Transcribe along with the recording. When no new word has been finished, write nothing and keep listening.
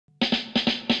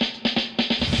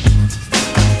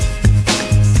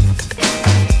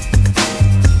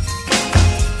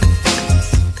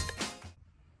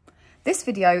this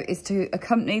video is to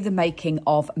accompany the making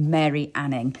of Mary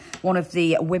Anning, one of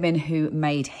the women who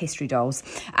made history dolls.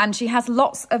 And she has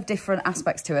lots of different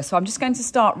aspects to her. So I'm just going to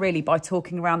start really by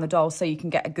talking around the doll so you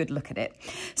can get a good look at it.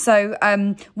 So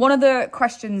one of the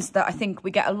questions that I think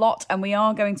we get a lot, and we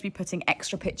are going to be putting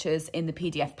extra pictures in the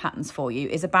PDF patterns for you,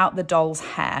 is about the doll's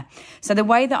hair. So the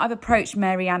way that I've approached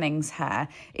Mary Anning's hair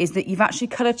is that you've actually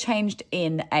colour changed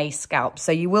in a scalp.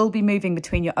 So you will be moving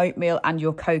between your oatmeal and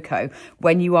your cocoa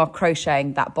when you are crocheting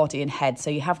that body and head. So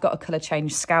you have got a colour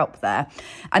change scalp there.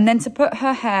 And then to put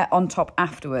her hair on top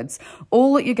afterwards,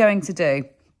 all that you're going to do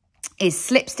is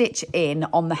slip stitch in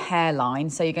on the hairline.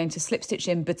 So you're going to slip stitch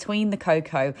in between the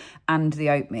cocoa and the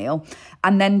oatmeal,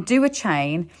 and then do a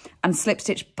chain and slip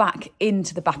stitch back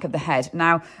into the back of the head.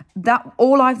 Now, that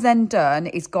all I've then done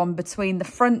is gone between the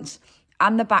front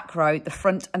and the back row, the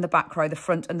front and the back row, the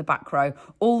front and the back row,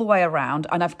 all the way around.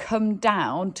 And I've come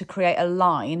down to create a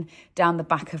line down the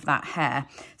back of that hair.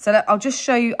 So I'll just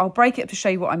show you, I'll break it up to show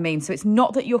you what I mean. So it's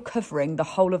not that you're covering the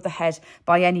whole of the head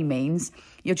by any means.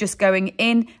 You're just going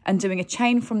in and doing a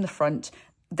chain from the front,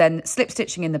 then slip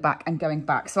stitching in the back and going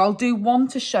back. So I'll do one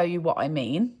to show you what I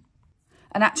mean.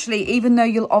 And actually, even though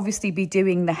you'll obviously be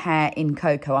doing the hair in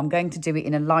cocoa, I'm going to do it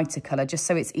in a lighter colour just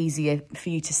so it's easier for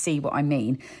you to see what I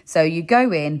mean. So you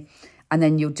go in and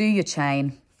then you'll do your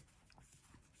chain.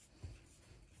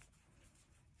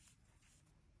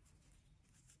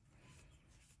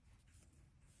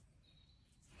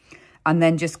 And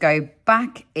then just go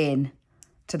back in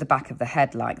to the back of the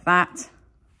head like that.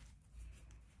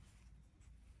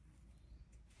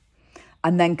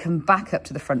 And then come back up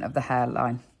to the front of the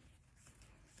hairline.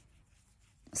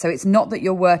 So it's not that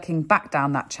you're working back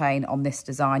down that chain on this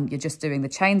design, you're just doing the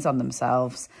chains on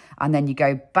themselves, and then you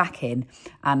go back in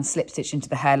and slip stitch into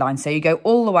the hairline. So you go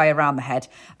all the way around the head,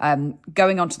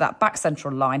 going onto that back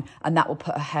central line, and that will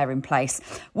put her hair in place.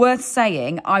 Worth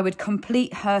saying, I would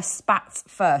complete her spats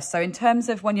first. So in terms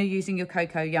of when you're using your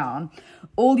cocoa yarn,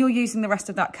 all you're using the rest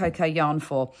of that cocoa yarn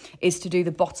for is to do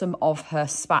the bottom of her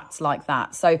spats like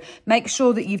that. So make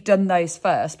sure that you've done those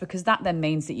first, because that then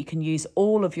means that you can use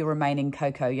all of your remaining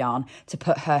cocoa yarn to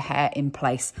put her hair in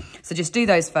place. So just do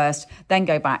those first, then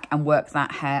go back and work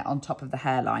that hair on top of the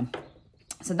hairline.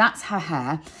 So that's her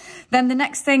hair. Then the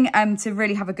next thing to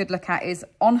really have a good look at is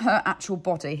on her actual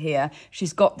body here.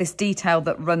 She's got this detail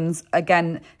that runs,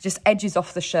 again, just edges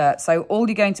off the shirt. So all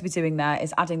you're going to be doing there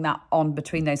is adding that on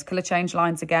between those colour change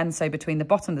lines again. So between the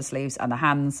bottom of the sleeves and the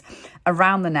hands,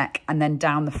 around the neck, and then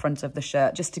down the front of the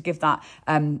shirt, just to give that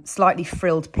slightly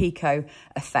frilled picot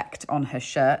effect on her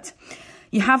shirt.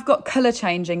 You have got colour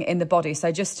changing in the body.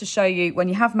 So just to show you, when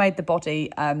you have made the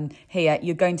body here,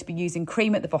 you're going to be using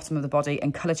cream at the bottom of the body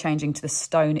and colour changing to the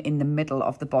stone in the middle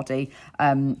of the body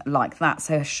like that.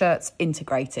 So her shirt's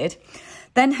integrated.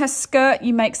 Then her skirt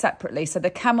you make separately. So the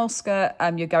camel skirt,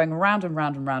 you're going round and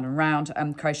round and round and round,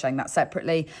 crocheting that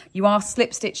separately. You are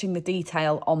slip stitching the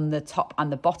detail on the top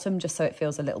and the bottom, just so it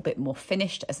feels a little bit more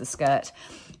finished as a skirt.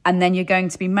 And then you're going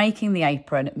to be making the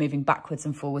apron, moving backwards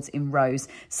and forwards in rows,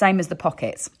 same as the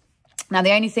pockets. Now,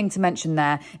 the only thing to mention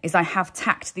there is I have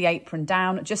tacked the apron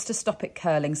down just to stop it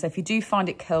curling. So if you do find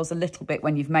it curls a little bit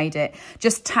when you've made it,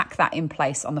 just tack that in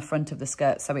place on the front of the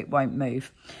skirt so it won't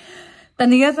move. Then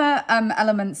the other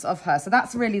elements of her, so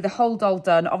that's really the whole doll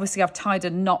done. Obviously, I've tied a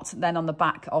knot then on the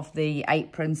back of the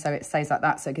apron, so it stays like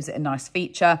that, so it gives it a nice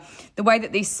feature. The way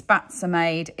that these spats are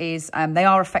made is they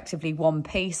are effectively one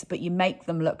piece, but you make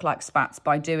them look like spats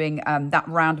by doing that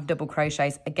round of double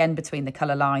crochets, again, between the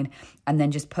colour line, and then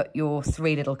just put your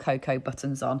 3 little cocoa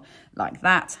buttons on like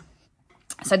that.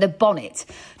 So the bonnet,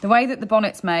 the way that the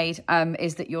bonnet's made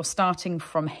is that you're starting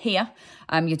from here.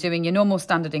 You're doing your normal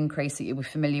standard increase that you'll be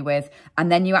familiar with,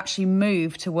 and then you actually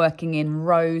move to working in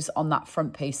rows on that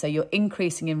front piece. So you're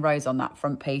increasing in rows on that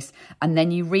front piece, and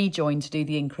then you rejoin to do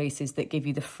the increases that give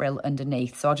you the frill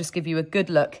underneath. So I'll just give you a good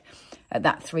look at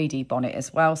that 3D bonnet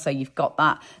as well. So you've got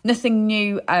that. Nothing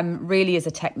new really as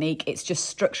a technique. It's just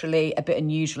structurally a bit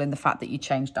unusual in the fact that you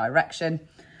change direction.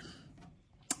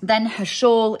 Then her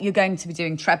shawl, you're going to be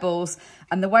doing trebles.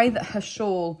 And the way that her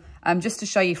shawl, just to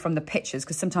show you from the pictures,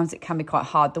 because sometimes it can be quite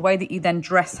hard, the way that you then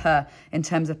dress her in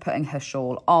terms of putting her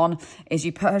shawl on is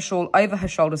you put her shawl over her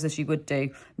shoulders as you would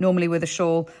do normally with a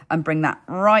shawl, and bring that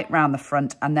right round the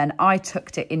front. And then I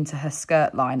tucked it into her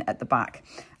skirt line at the back.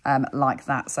 Like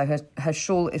that. So her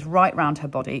shawl is right round her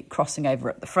body, crossing over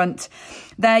at the front.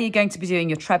 There you're going to be doing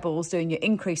your trebles, doing your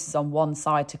increases on one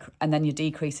side and then your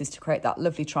decreases to create that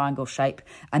lovely triangle shape.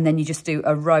 And then you just do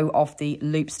a row of the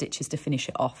loop stitches to finish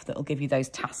it off. That'll give you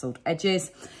those tasseled edges.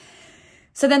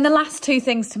 So then the last two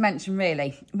things to mention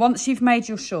really, once you've made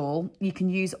your shawl, you can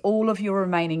use all of your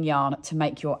remaining yarn to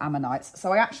make your ammonites.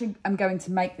 So I actually am going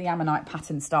to make the ammonite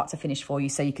pattern start to finish for you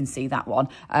so you can see that one.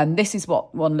 This is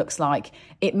what one looks like.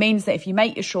 It means that if you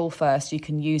make your shawl first, you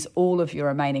can use all of your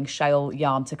remaining shale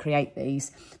yarn to create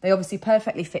these. They obviously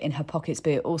perfectly fit in her pockets,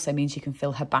 but it also means you can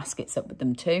fill her baskets up with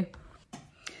them too.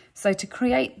 So to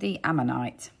create the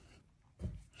ammonite,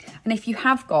 and if you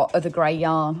have got other grey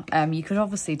yarn, you could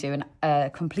obviously do a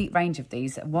complete range of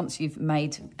these once you've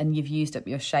made and you've used up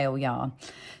your shale yarn.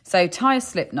 So tie a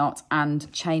slip knot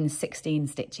and chain 16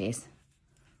 stitches.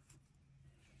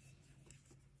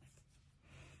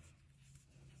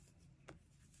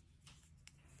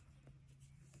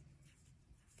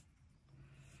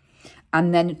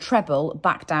 And then treble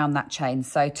back down that chain.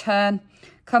 So turn,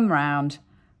 come round,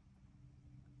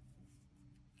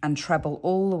 and treble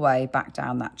all the way back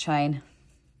down that chain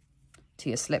to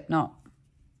your slip knot.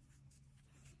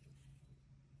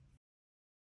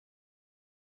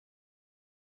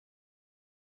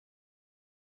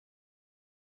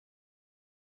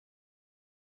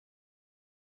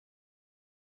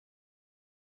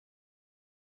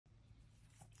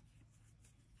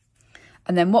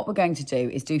 And then what we're going to do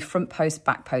is do front post,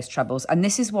 back post trebles. And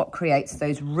this is what creates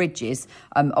those ridges,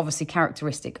 obviously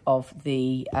characteristic of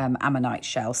the ammonite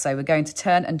shell. So we're going to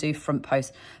turn and do front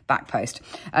post, back post.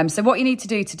 So what you need to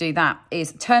do that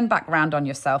is turn back round on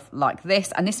yourself like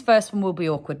this. And this first one will be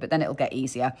awkward, but then it'll get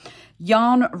easier.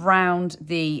 Yarn round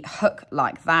the hook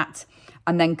like that,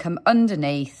 and then come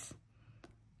underneath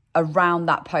around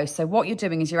that post. So what you're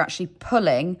doing is you're actually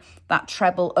pulling that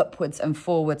treble upwards and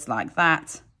forwards like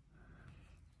that,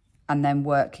 and then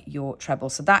work your treble.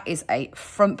 So that is a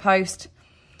front post,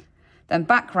 then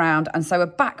back round. And so a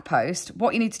back post,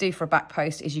 what you need to do for a back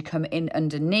post is you come in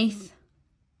underneath,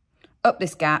 up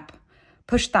this gap,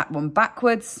 push that one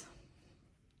backwards,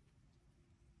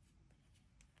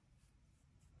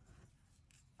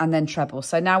 and then treble.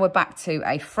 So now we're back to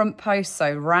a front post,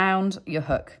 so round your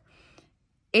hook,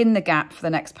 in the gap for the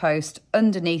next post,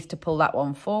 underneath to pull that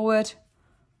one forward,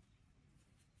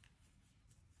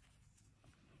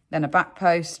 then a back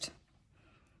post,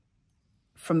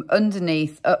 from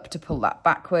underneath up to pull that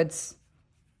backwards,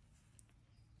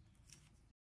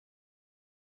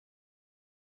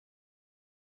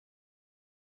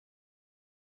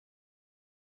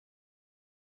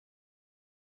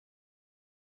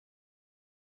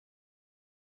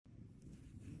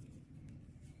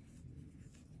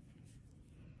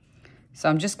 so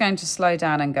I'm just going to slow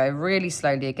down and go really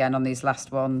slowly again on these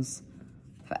last ones,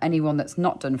 for anyone that's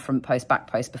not done front post, back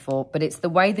post before, but it's the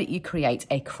way that you create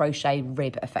a crochet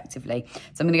rib effectively.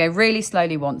 So I'm going to go really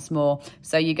slowly once more.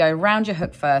 So you go round your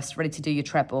hook first, ready to do your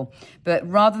treble, but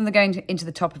rather than going into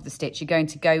the top of the stitch, you're going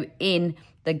to go in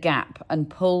the gap and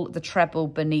pull the treble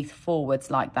beneath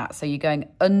forwards like that. So you're going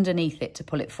underneath it to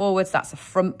pull it forwards. That's a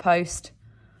front post.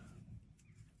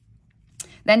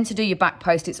 Then to do your back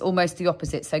post, it's almost the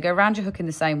opposite. So go around your hook in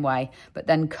the same way, but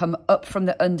then come up from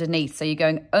the underneath. So you're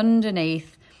going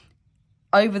underneath,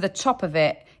 over the top of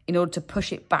it, in order to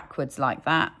push it backwards like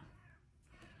that.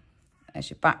 There's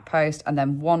your back post, and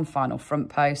then one final front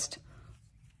post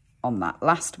on that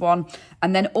last one.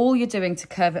 And then all you're doing to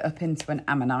curve it up into an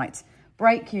ammonite,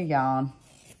 break your yarn,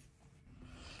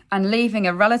 and leaving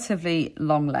a relatively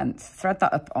long length, thread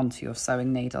that up onto your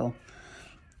sewing needle.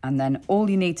 And then all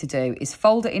you need to do is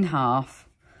fold it in half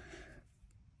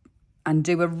and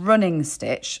do a running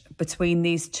stitch between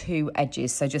these two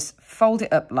edges. So just fold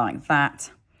it up like that,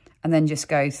 and then just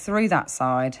go through that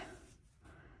side,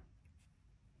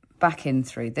 back in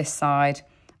through this side.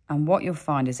 And what you'll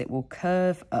find is it will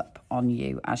curve up on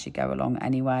you as you go along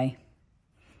anyway.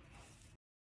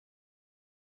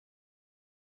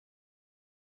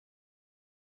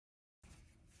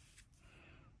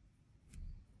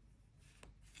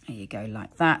 There you go,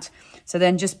 like that. So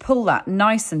then just pull that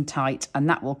nice and tight, and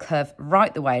that will curve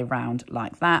right the way around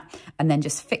like that. And then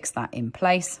just fix that in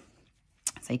place.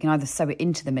 So you can either sew it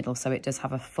into the middle so it does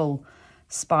have a full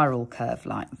spiral curve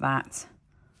like that,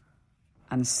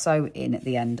 and sew in at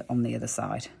the end on the other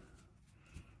side.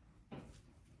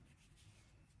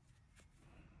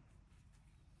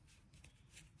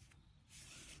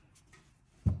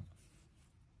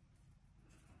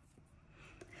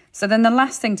 So then the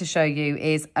last thing to show you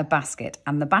is a basket,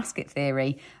 and the basket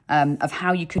theory of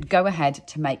how you could go ahead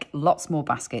to make lots more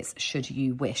baskets should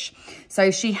you wish.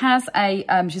 So she has a,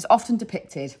 she's often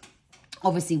depicted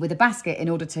obviously with a basket in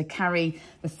order to carry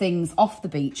the things off the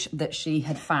beach that she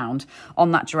had found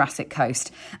on that Jurassic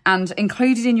coast. And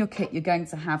included in your kit, you're going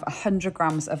to have 100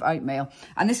 grams of oatmeal.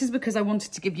 And this is because I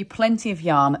wanted to give you plenty of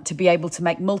yarn to be able to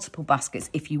make multiple baskets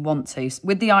if you want to,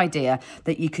 with the idea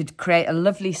that you could create a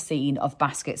lovely scene of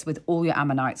baskets with all your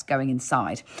ammonites going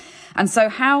inside. And so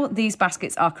how these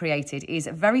baskets are created is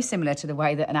very similar to the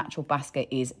way that an actual basket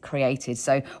is created.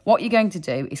 So what you're going to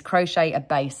do is crochet a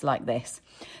base like this.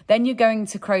 Then you're going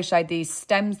to crochet these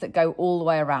stems that go all the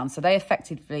way around. So they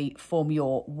effectively form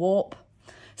your warp.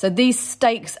 So these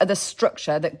stakes are the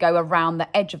structure that go around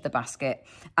the edge of the basket,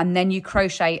 and then you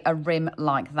crochet a rim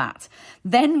like that.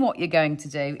 Then what you're going to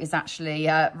do is actually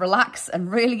relax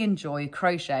and really enjoy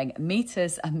crocheting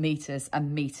meters and meters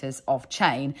and meters of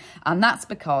chain. And that's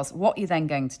because what you're then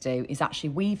going to do is actually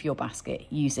weave your basket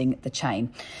using the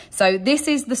chain. So this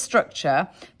is the structure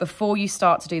before you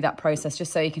start to do that process,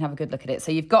 just so you can have a good look at it.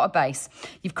 So you've got a base,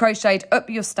 you've crocheted up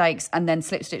your stakes and then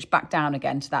slip stitch back down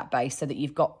again to that base so that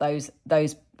you've got those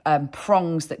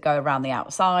prongs that go around the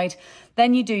outside.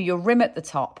 Then you do your rim at the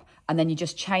top, and then you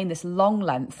just chain this long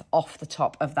length off the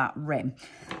top of that rim.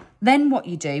 Then what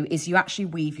you do is you actually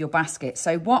weave your basket.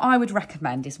 So what I would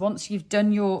recommend is once you've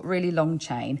done your really long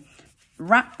chain,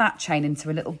 wrap that chain into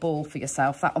a little ball for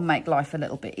yourself. That will make life a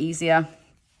little bit easier.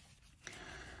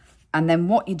 And then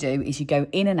what you do is you go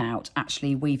in and out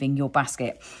actually weaving your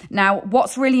basket. Now,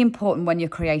 what's really important when you're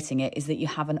creating it is that you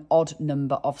have an odd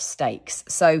number of stakes.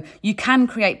 So you can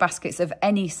create baskets of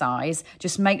any size,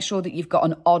 just make sure that you've got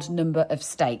an odd number of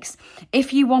stakes.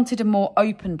 If you wanted a more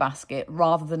open basket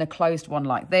rather than a closed one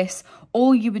like this,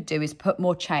 all you would do is put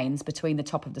more chains between the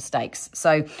top of the stakes.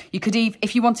 So you could even,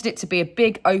 if you wanted it to be a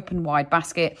big open wide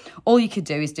basket, all you could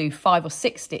do is do 5 or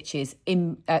 6 stitches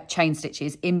in chain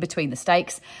stitches in between the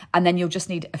stakes, and then you'll just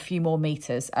need a few more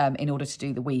meters in order to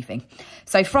do the weaving.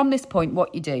 So from this point,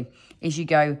 what you do is you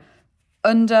go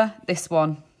under this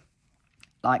one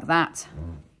like that,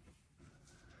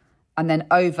 and then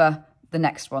over the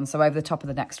next one, so over the top of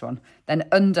the next one, then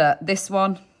under this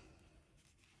one,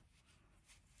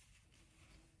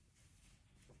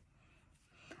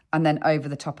 and then over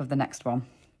the top of the next one.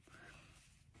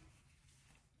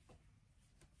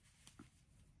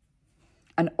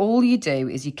 And all you do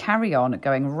is you carry on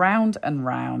going round and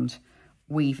round,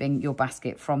 weaving your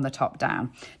basket from the top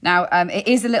down. Now, it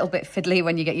is a little bit fiddly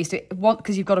when you get used to it,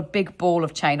 because you've got a big ball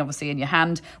of chain, obviously, in your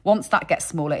hand. Once that gets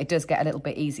smaller, it does get a little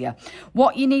bit easier.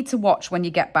 What you need to watch when you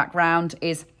get back round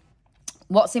is,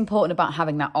 what's important about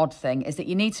having that odd thing is that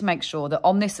you need to make sure that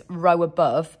on this row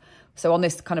above, so on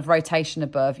this kind of rotation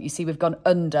above, you see we've gone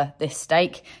under this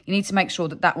stake. You need to make sure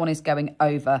that that one is going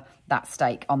over that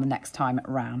stake on the next time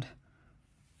round.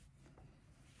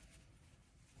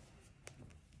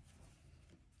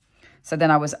 So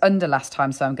then I was under last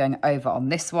time, so I'm going over on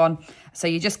this one. So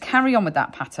you just carry on with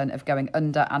that pattern of going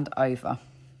under and over.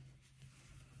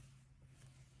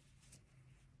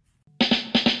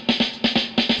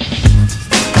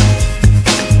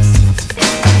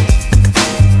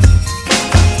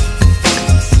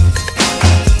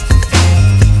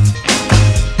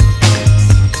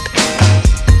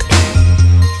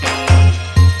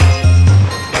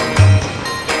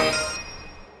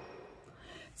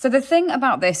 So the thing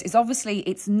about this is obviously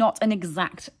it's not an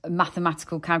exact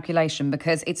mathematical calculation,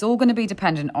 because it's all going to be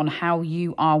dependent on how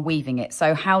you are weaving it.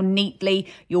 So how neatly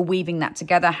you're weaving that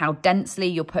together, how densely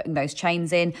you're putting those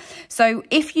chains in. So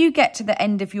if you get to the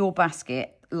end of your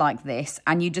basket like this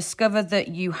and you discover that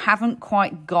you haven't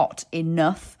quite got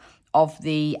enough of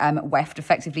the weft,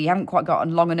 effectively you haven't quite got a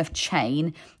long enough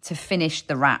chain to finish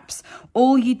the wraps,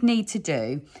 all you'd need to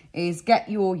do is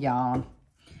get your yarn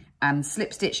and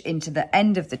slip stitch into the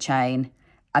end of the chain,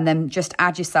 and then just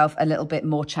add yourself a little bit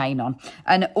more chain on.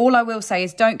 And all I will say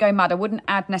is don't go mad. I wouldn't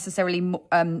add necessarily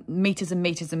meters and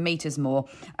meters and meters more.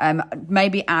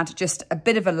 Maybe add just a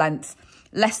bit of a length,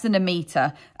 less than a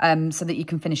meter, so that you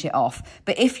can finish it off.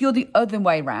 But if you're the other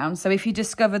way round, so if you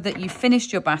discover that you've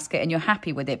finished your basket and you're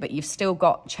happy with it, but you've still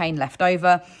got chain left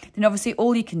over, then obviously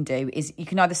all you can do is you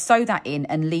can either sew that in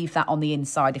and leave that on the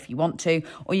inside if you want to,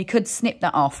 or you could snip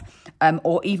that off,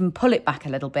 or even pull it back a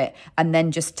little bit and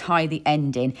then just tie the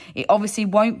end in. It obviously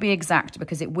won't be exact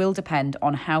because it will depend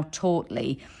on how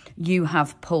tautly you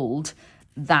have pulled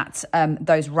that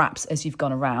those wraps as you've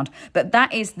gone around. But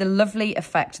that is the lovely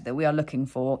effect that we are looking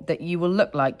for, that you will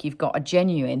look like you've got a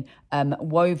genuine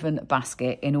woven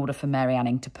basket in order for Mary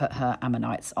Anning to put her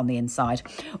ammonites on the inside.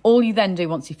 All you then do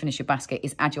once you finish your basket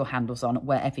is add your handles on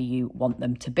wherever you want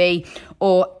them to be,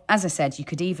 or as I said, you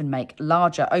could even make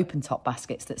larger open top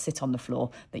baskets that sit on the floor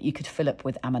that you could fill up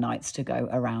with ammonites to go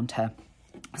around her.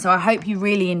 So I hope you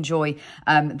really enjoy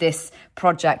this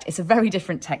project. It's a very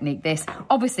different technique, this.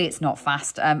 Obviously, it's not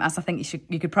fast, as I think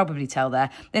you could probably tell there.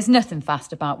 There's nothing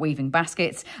fast about weaving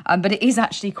baskets, but it is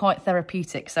actually quite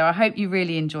therapeutic. So I hope you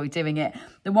really enjoy doing it.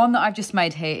 The one that I've just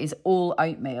made here is all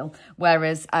oatmeal,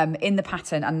 whereas in the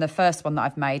pattern and the first one that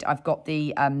I've made, I've got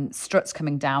the struts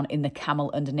coming down in the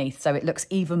camel underneath. So it looks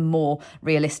even more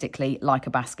realistically like a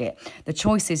basket. The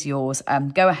choice is yours.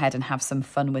 Go ahead and have some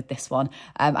fun with this one.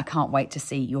 I can't wait to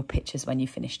see your pictures when you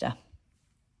finished her.